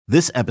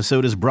This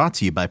episode is brought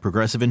to you by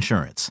Progressive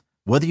Insurance.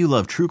 Whether you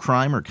love true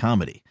crime or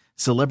comedy,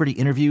 celebrity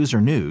interviews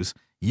or news,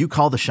 you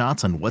call the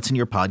shots on what's in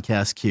your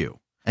podcast queue.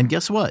 And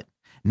guess what?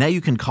 Now you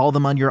can call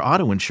them on your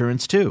auto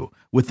insurance too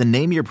with the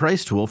Name Your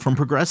Price tool from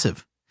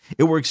Progressive.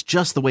 It works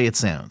just the way it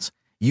sounds.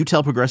 You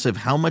tell Progressive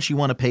how much you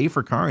want to pay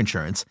for car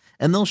insurance,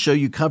 and they'll show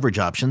you coverage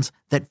options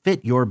that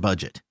fit your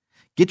budget.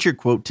 Get your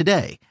quote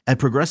today at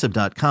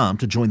Progressive.com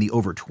to join the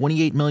over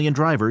 28 million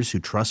drivers who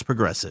trust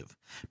Progressive.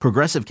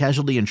 Progressive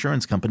Casualty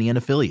Insurance Company and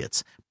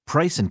Affiliates.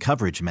 Price and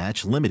coverage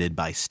match limited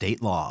by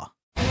state law.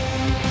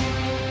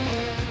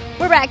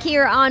 We're back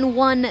here on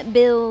One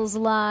Bills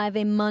Live,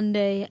 a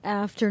Monday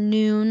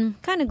afternoon.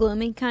 Kind of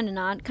gloomy, kind of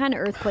not. Kind of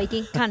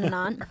earthquakey, kind of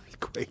not.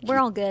 We're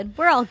all good.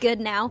 We're all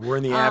good now. We're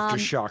in the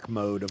aftershock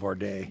mode of our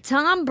day.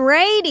 Tom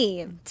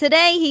Brady.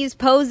 Today he's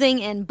posing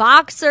in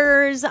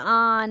boxers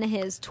on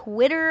his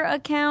Twitter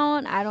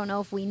account. I don't know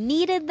if we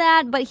needed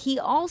that, but he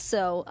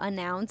also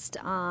announced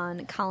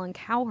on Colin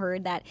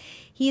Cowherd that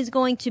he's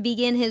going to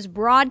begin his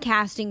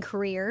broadcasting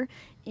career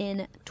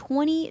in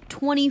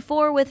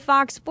 2024 with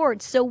Fox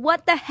Sports. So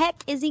what the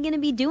heck is he going to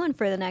be doing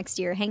for the next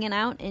year? Hanging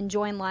out,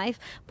 enjoying life,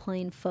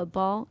 playing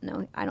football?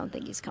 No, I don't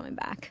think he's coming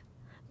back.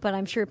 But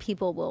I'm sure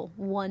people will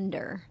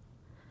wonder.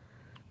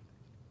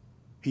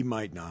 He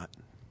might not.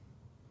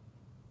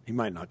 He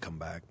might not come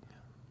back.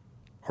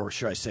 Or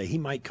should I say, he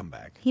might come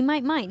back. He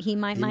might. He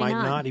might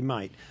not. He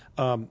might.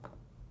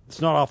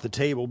 It's not off the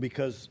table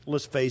because,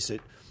 let's face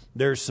it,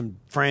 there's some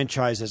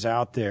franchises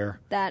out there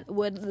that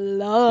would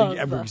love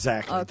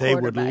exactly. They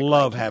would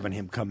love having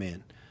him come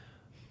in.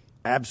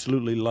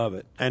 Absolutely love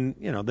it. And,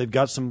 you know, they've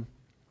got some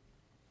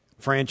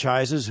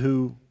franchises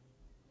who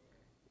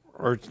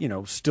are, you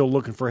know, still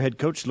looking for a head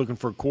coach, looking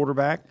for a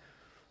quarterback.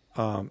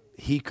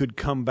 He could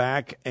come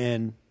back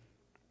and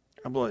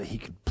he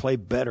could play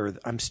better.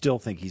 I still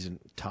think he's in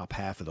the top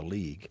half of the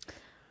league.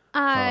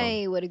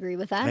 I would agree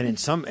with that.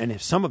 And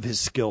if some of his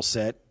skill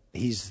set,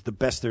 he's the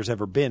best there's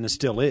ever been and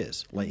still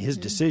is. Like his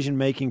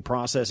decision-making,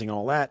 processing,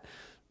 all that,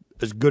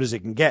 as good as it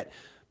can get.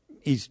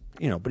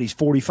 But he's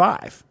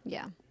 45.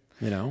 Yeah.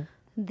 You know?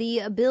 The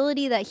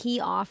ability that he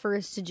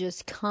offers to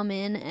just come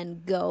in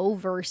and go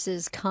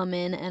versus come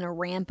in and a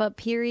ramp-up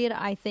period,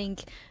 I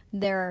think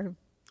there are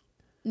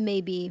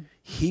maybe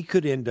he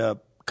could end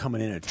up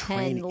coming in at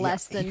training.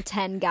 Less than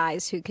 10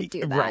 guys who could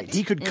do that. Right.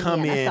 He could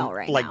come in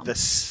right like now. The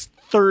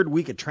third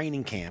week of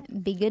training camp.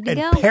 Be good to and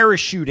go.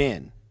 Parachute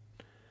in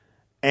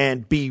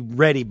and be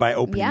ready by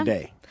opening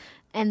day.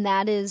 And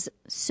that is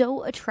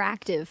so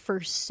attractive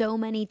for so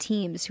many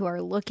teams who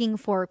are looking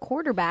for a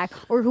quarterback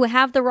or who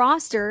have the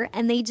roster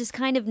and they just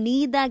kind of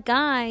need that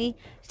guy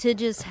to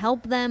just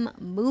help them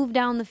move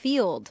down the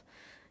field.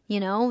 You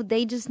know,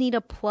 they just need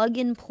a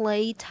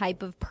plug-and-play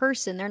type of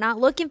person. They're not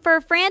looking for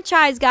a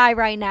franchise guy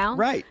right now.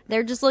 Right.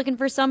 They're just looking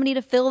for somebody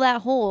to fill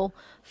that hole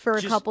for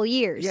a couple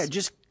years. Yeah,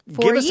 just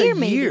for give us a year.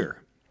 Maybe.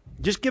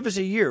 Just give us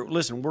a year.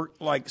 Listen, we're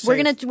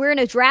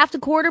gonna draft a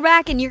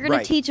quarterback, and you're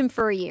gonna teach him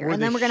for a year, and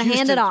then we're gonna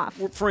hand it off.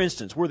 For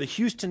instance, we're the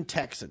Houston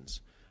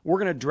Texans. We're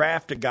gonna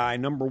draft a guy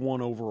number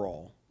 1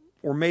 overall,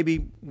 or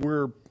maybe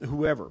we're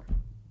whoever.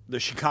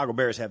 The Chicago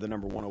Bears have the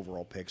number 1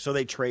 overall pick, so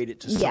they trade it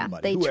to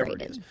somebody, whoever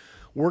it is.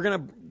 We are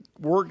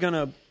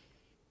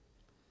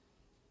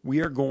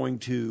going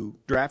to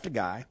draft a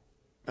guy,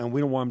 and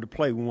we don't want him to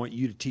play. We want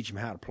you to teach him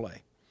how to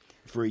play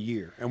for a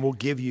year, and we'll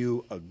give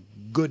you a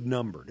good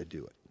number to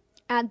do it.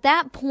 At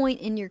that point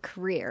in your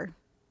career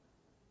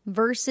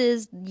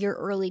versus your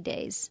early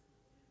days,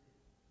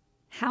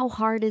 how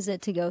hard is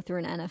it to go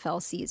through an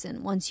NFL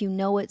season once you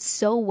know it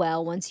so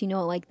well, once you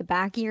know it like the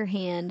back of your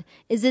hand?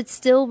 Is it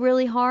still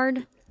really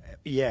hard?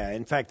 Yeah,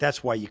 in fact,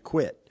 that's why you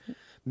quit.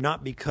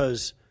 Not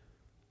because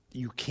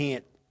you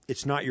can't,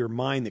 it's not your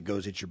mind that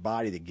goes, it's your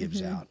body that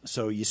gives out.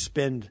 So you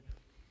spend,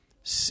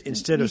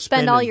 you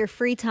spend all your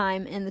free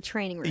time in the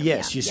training room.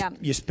 Yes,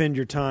 you spend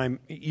your time,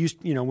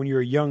 when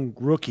you're a young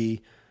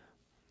rookie,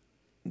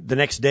 the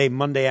next day,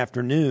 Monday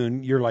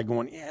afternoon, you're like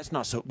going, it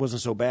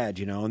wasn't so bad,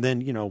 And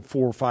then,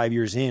 4 or 5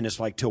 years in, it's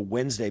like till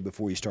Wednesday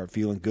before you start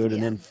feeling good. Yeah.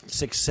 And then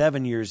 6,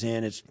 7 years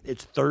in, it's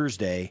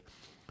Thursday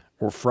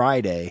or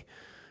Friday.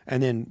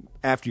 And then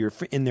after you're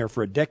in there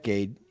for a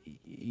decade,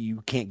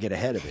 you can't get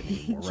ahead of it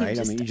anymore,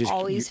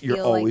 right?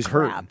 You're always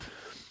hurting.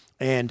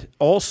 And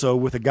also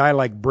with a guy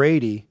like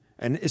Brady,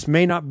 and this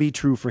may not be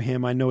true for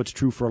him, I know it's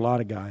true for a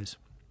lot of guys.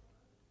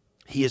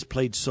 He has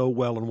played so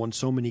well and won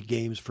so many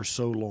games for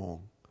so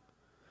long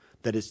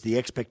that the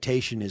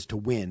expectation is to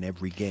win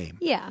every game.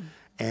 Yeah.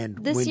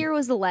 And this year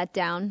was a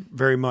letdown.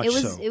 Very much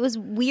so. It was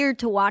weird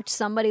to watch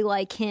somebody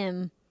like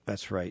him.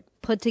 That's right.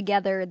 Put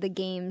together the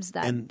games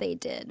that they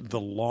did.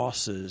 The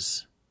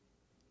losses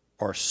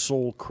are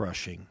soul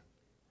crushing.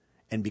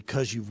 And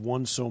because you've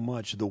won so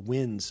much, the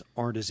wins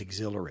aren't as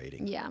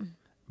exhilarating. Yeah.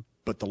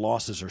 But the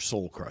losses are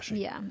soul crushing.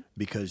 Yeah.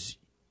 Because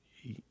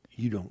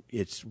you don't.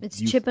 It's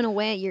chipping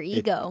away at your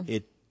ego.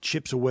 It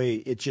chips away.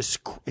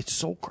 It's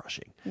soul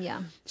crushing.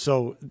 Yeah.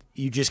 So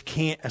you just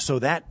can't. So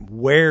that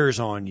wears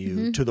on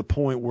you to the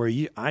point where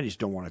I just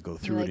don't want to go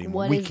through it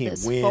anymore. We can't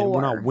win.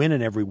 We're not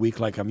winning every week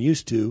like I'm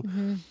used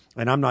to.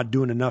 and I'm not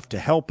doing enough to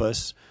help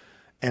us,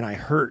 and I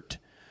hurt.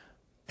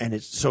 And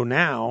it's so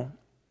now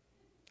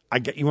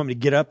you want me to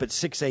get up at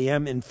 6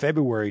 a.m. in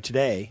February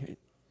today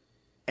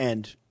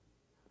and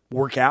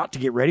work out to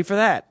get ready for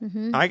that?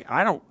 Mm-hmm.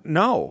 I don't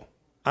know.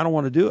 I don't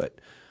want to do it.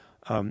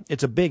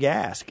 It's a big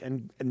ask,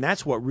 and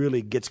that's what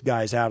really gets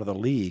guys out of the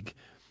league,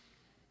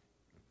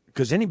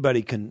 because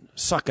anybody can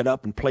suck it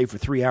up and play for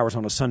 3 hours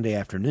on a Sunday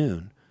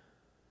afternoon.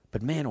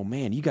 But man, oh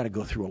man, you got to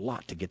go through a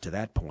lot to get to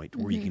that point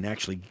where you can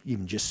actually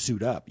even just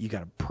suit up. You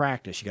got to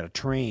practice, you got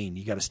to train,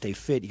 you got to stay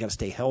fit, you got to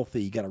stay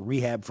healthy, you got to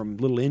rehab from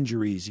little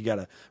injuries, you got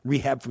to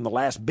rehab from the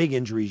last big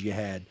injuries you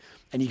had,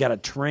 and you got to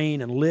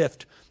train and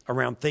lift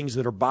around things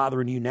that are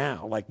bothering you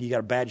now. Like you got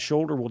a bad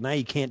shoulder, well now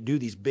you can't do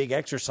these big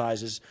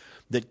exercises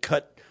that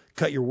cut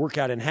your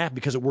workout in half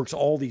because it works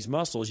all these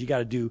muscles. You got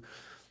to do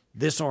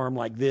this arm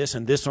like this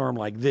and this arm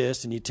like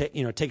this, and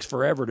it takes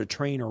forever to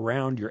train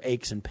around your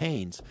aches and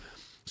pains.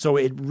 So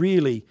it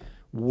really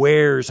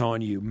wears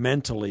on you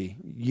mentally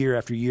year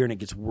after year, and it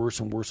gets worse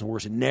and worse and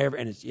worse.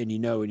 And you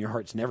know in your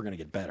heart it's never going to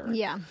get better.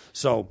 Yeah.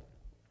 So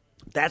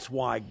that's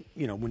why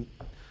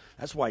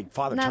that's why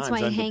Father Time. That's why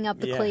you hang up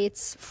the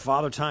cleats.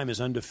 Father Time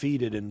is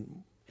undefeated,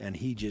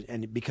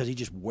 and because he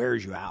just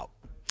wears you out.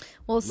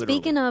 Well, literally.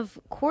 Speaking of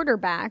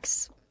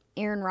quarterbacks,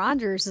 Aaron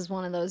Rodgers is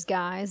one of those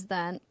guys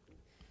that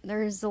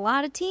there's a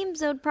lot of teams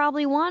that would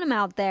probably want him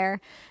out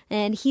there,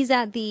 and he's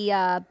at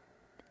the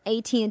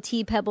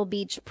AT&T Pebble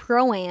Beach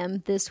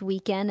Pro-Am this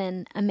weekend,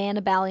 and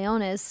Amanda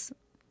Balionis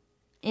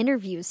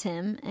interviews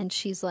him, and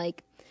she's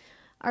like,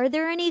 are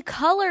there any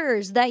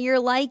colors that you're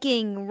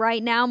liking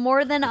right now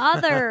more than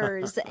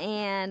others?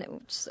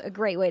 And it's a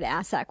great way to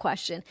ask that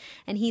question.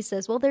 And he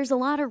says, well, there's a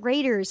lot of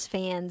Raiders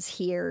fans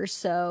here,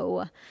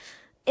 so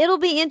it'll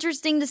be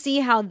interesting to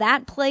see how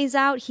that plays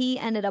out. He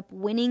ended up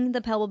winning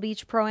the Pebble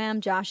Beach Pro-Am.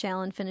 Josh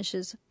Allen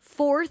finishes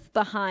 4th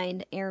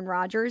behind Aaron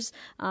Rodgers.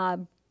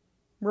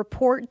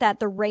 Report that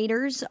the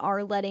Raiders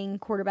are letting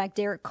quarterback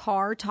Derek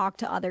Carr talk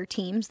to other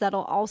teams.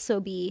 That'll also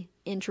be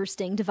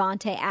interesting.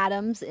 Devontae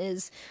Adams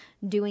is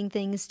doing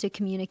things to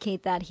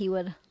communicate that he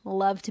would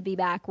love to be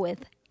back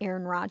with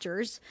Aaron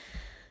Rodgers.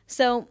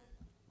 So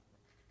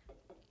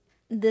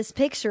this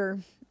picture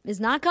is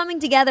not coming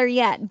together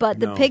yet, but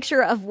the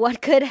picture of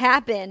what could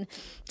happen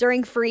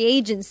during free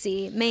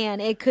agency,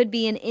 man, it could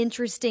be an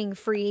interesting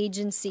free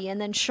agency. And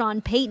then Sean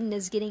Payton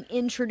is getting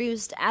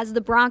introduced as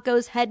the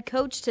Broncos head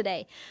coach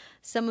today.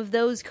 Some of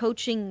those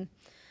coaching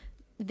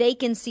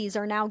vacancies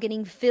are now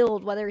getting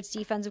filled, whether it's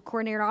defensive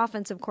coordinator,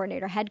 offensive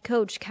coordinator, head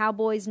coach.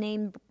 Cowboys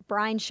named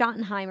Brian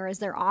Schottenheimer as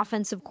their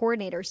offensive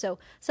coordinator. So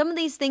some of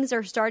these things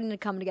are starting to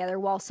come together,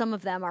 while some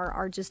of them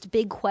are just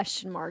big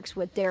question marks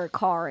with Derek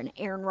Carr and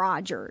Aaron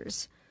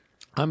Rodgers.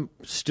 I'm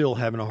still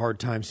having a hard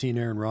time seeing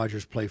Aaron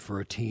Rodgers play for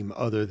a team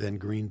other than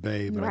Green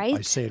Bay, but right?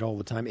 I say it all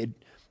the time.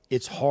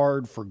 It's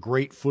hard for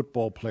great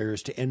football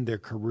players to end their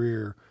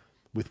career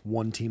with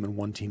one team and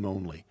one team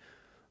only.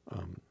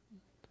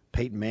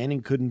 Peyton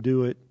Manning couldn't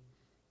do it.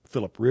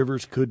 Phillip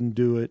Rivers couldn't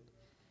do it.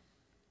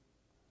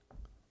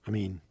 I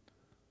mean,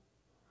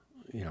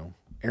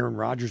 Aaron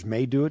Rodgers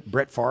may do it.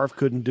 Brett Favre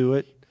couldn't do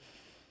it.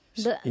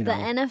 The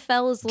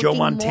NFL is Joe looking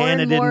Montana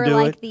more and more didn't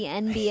do like it. the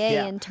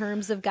NBA in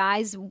terms of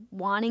guys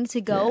wanting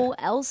to go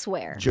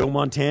elsewhere. Joe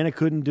Montana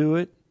couldn't do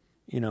it.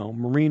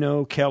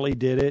 Marino, Kelly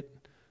did it.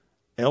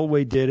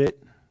 Elway did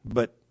it.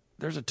 But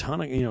there's a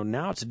ton of,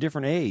 now it's a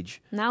different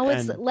age. Now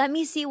it's let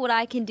me see what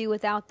I can do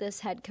without this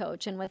head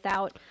coach and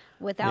without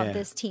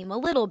this team a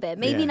little bit.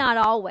 Maybe not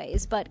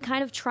always, but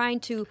kind of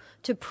trying to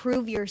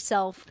prove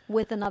yourself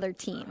with another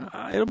team.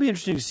 It'll be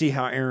interesting to see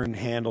how Aaron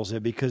handles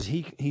it, because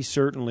he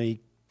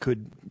certainly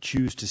could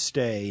choose to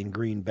stay in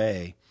Green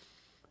Bay.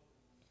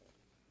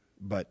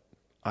 But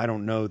I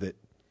don't know.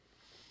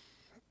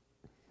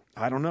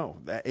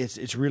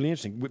 It's really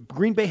interesting.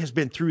 Green Bay has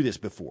been through this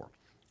before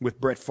with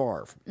Brett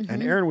Favre,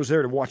 and Aaron was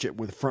there to watch it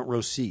with a front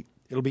row seat.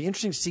 It'll be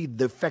interesting to see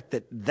the effect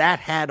that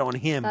had on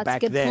him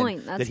back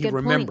then. That he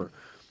remember.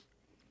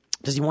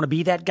 Does he want to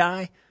be that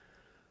guy?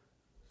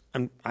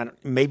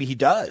 Maybe he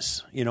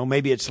does.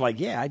 Maybe it's like,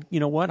 you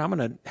know what? I'm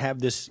going to have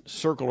this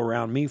circle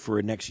around me for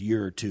the next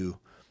year or two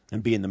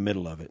and be in the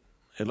middle of it.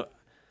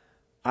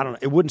 I don't know.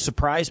 It wouldn't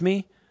surprise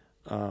me,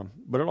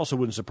 but it also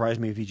wouldn't surprise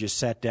me if he just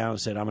sat down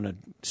and said, I'm going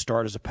to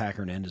start as a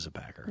Packer and end as a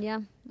Packer. Yeah.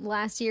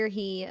 Last year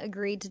he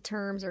agreed to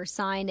terms or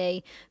signed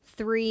a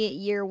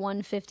 3-year,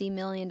 $150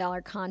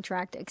 million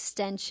contract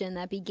extension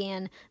that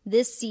began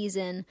this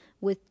season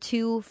with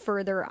 2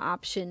 further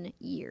option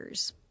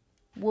years.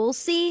 We'll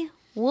see.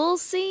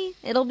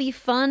 It'll be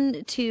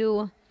fun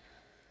to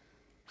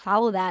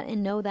follow that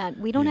and know that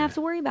we don't have to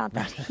worry about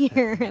that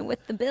here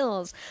with the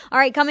Bills. All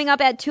right, coming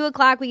up at 2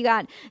 o'clock, we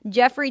got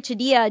Jeffrey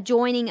Chadia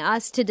joining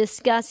us to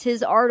discuss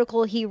his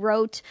article he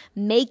wrote,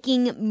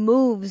 Making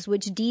Moves,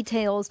 which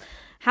details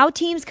how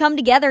teams come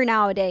together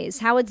nowadays,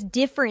 how it's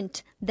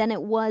different than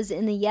it was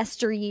in the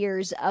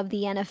yesteryears of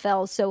the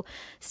NFL. So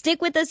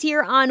stick with us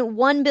here on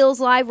One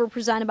Bills Live. We're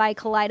presented by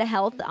Kaleida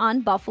Health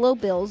on Buffalo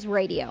Bills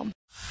Radio.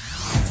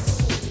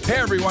 Hey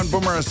everyone,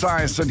 Boomer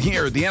Esiason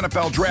here. The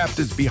NFL draft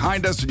is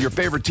behind us and your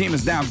favorite team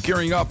is now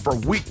gearing up for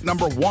week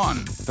number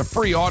 1. The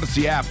free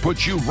Odyssey app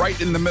puts you right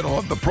in the middle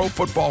of the pro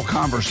football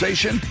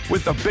conversation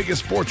with the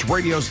biggest sports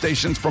radio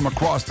stations from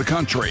across the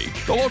country.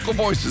 The local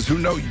voices who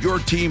know your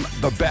team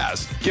the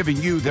best, giving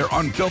you their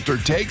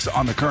unfiltered takes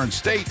on the current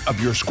state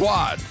of your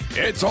squad.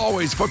 It's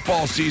always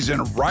football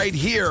season right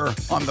here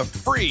on the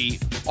free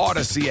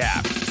Odyssey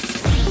app.